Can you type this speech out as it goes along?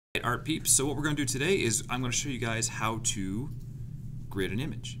Art peeps, so what we're going to do today is I'm going to show you guys how to grid an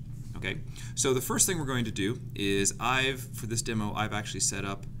image. Okay, so the first thing we're going to do is for this demo, I've actually set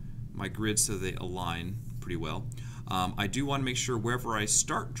up my grids so they align pretty well. I do want to make sure wherever I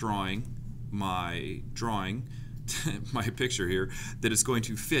start drawing my picture here, that it's going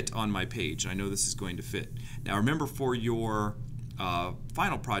to fit on my page. I know this is going to fit. Now remember, for your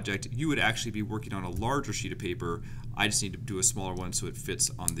final project, you would actually be working on a larger sheet of paper. I just need to do a smaller one so it fits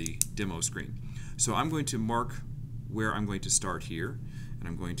on the demo screen. So I'm going to mark where I'm going to start here, and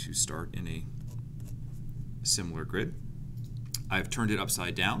I'm going to start in a similar grid. I've turned it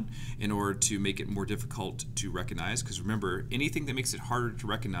upside down in order to make it more difficult to recognize, because remember, anything that makes it harder to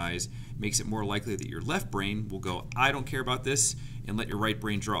recognize makes it more likely that your left brain will go, I don't care about this, and let your right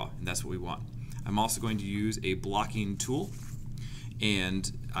brain draw, and that's what we want. I'm also going to use a blocking tool,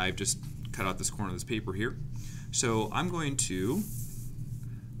 and I've just cut out this corner of this paper here. So I'm going to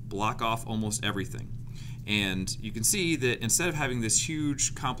block off almost everything. And you can see that instead of having this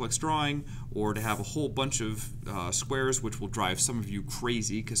huge complex drawing, or to have a whole bunch of squares, which will drive some of you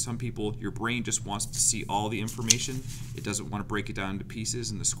crazy, because some people, your brain just wants to see all the information. It doesn't want to break it down into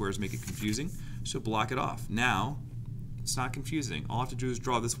pieces, and the squares make it confusing. So block it off. Now, it's not confusing. All I have to do is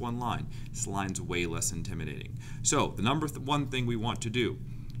draw this one line. This line's way less intimidating. So the number one thing we want to do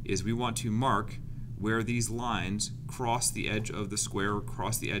is we want to mark where these lines cross the edge of the square or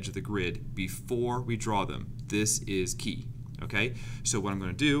cross the edge of the grid before we draw them. This is key. Okay? So what I'm going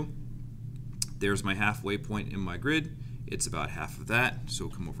to do, there's my halfway point in my grid. It's about half of that. So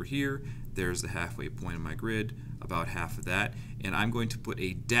we'll come over here. There's the halfway point in my grid, about half of that. And I'm going to put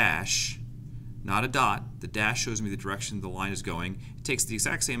a dash, not a dot. The dash shows me the direction the line is going. It takes the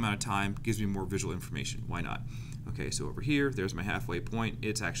exact same amount of time, gives me more visual information. Why not? Okay, so over here, there's my halfway point.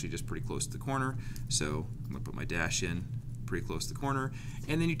 It's actually just pretty close to the corner. So I'm going to put my dash in pretty close to the corner.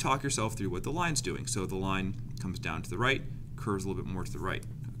 And then you talk yourself through what the line's doing. So the line comes down to the right, curves a little bit more to the right.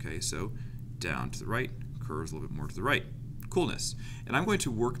 Okay, so down to the right, curves a little bit more to the right. Coolness. And I'm going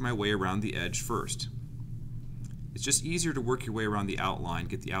to work my way around the edge first. It's just easier to work your way around the outline,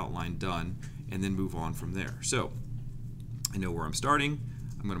 get the outline done, and then move on from there. So I know where I'm starting.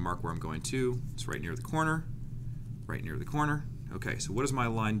 I'm going to mark where I'm going to. It's right near the corner. Right near the corner. Okay, so what does my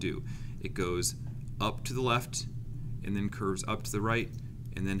line do? It goes up to the left, and then curves up to the right,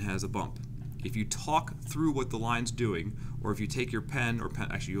 and then has a bump. If you talk through what the line's doing, or if you take your pen, or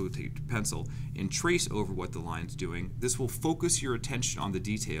actually you'll take your pencil, and trace over what the line's doing, this will focus your attention on the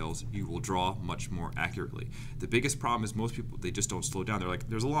details. You will draw much more accurately. The biggest problem is most people, they just don't slow down. They're like,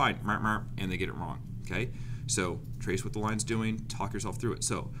 there's a line, and they get it wrong. Okay, so trace what the line's doing, talk yourself through it.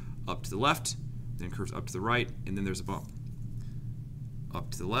 So up to the left, then curves up to the right, and then there's a bump. Up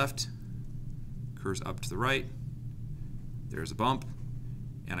to the left, curves up to the right, there's a bump,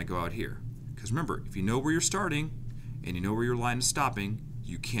 and I go out here. Because remember, if you know where you're starting and you know where your line is stopping,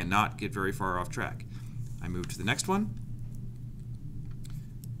 you cannot get very far off track. I move to the next one,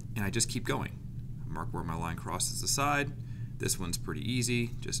 and I just keep going. I mark where my line crosses the side. This one's pretty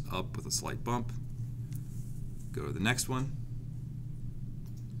easy, just up with a slight bump. Go to the next one.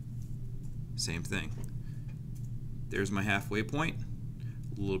 Same thing. There's my halfway point,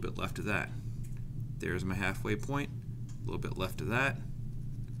 a little bit left of that. There's my halfway point, a little bit left of that.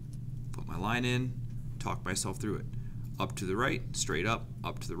 Put my line in, talk myself through it. Up to the right, straight up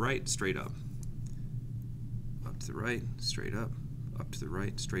to the right, straight up. Up to the right, straight up to the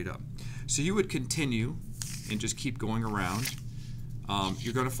right, straight up. So you would continue and just keep going around.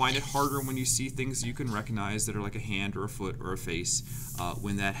 You're going to find it harder when you see things you can recognize that are like a hand or a foot or a face.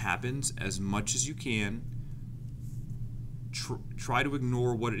 When that happens, as much as you can, try to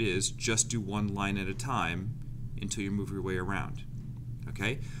ignore what it is. Just do one line at a time until you move your way around.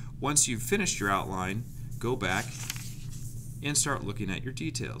 Okay? Once you've finished your outline, go back and start looking at your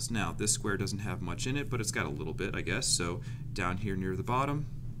details. Now, this square doesn't have much in it, but it's got a little bit, I guess. So down here near the bottom,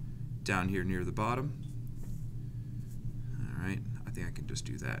 down here near the bottom. All right. I think I can just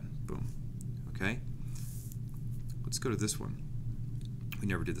do that. Boom. Okay? Let's go to this one. We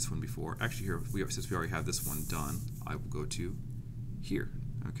never did this one before. Actually, here, since we already have this one done, I will go to here.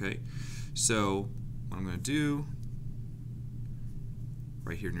 Okay? So what I'm going to do,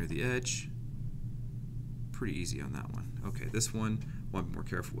 right here near the edge, pretty easy on that one. Okay, this one, I want to be more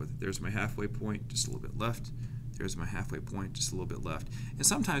careful with. There's my halfway point, just a little bit left. There's my halfway point, just a little bit left. And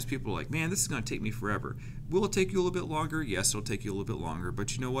sometimes people are like, man, this is going to take me forever. Will it take you a little bit longer? Yes, it'll take you a little bit longer,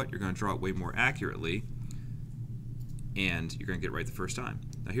 but you know what? You're going to draw it way more accurately, and you're going to get it right the first time.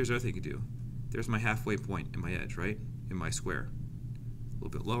 Now here's the other thing you can do. There's my halfway point in my edge, right? In my square. A little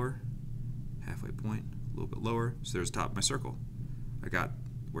bit lower, halfway point, a little bit lower, so there's the top of my circle. I got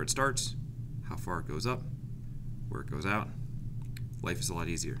where it starts, how far it goes up, where it goes out. Life is a lot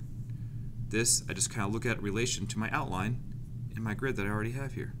easier. This, I just kind of look at in relation to my outline in my grid that I already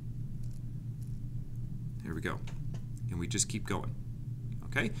have here. There we go. And we just keep going.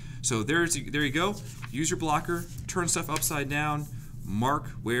 Okay, so there you go. Use your blocker, turn stuff upside down, mark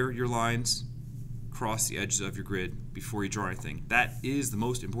where your lines cross the edges of your grid before you draw anything. That is the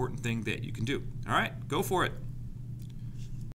most important thing that you can do. All right, go for it.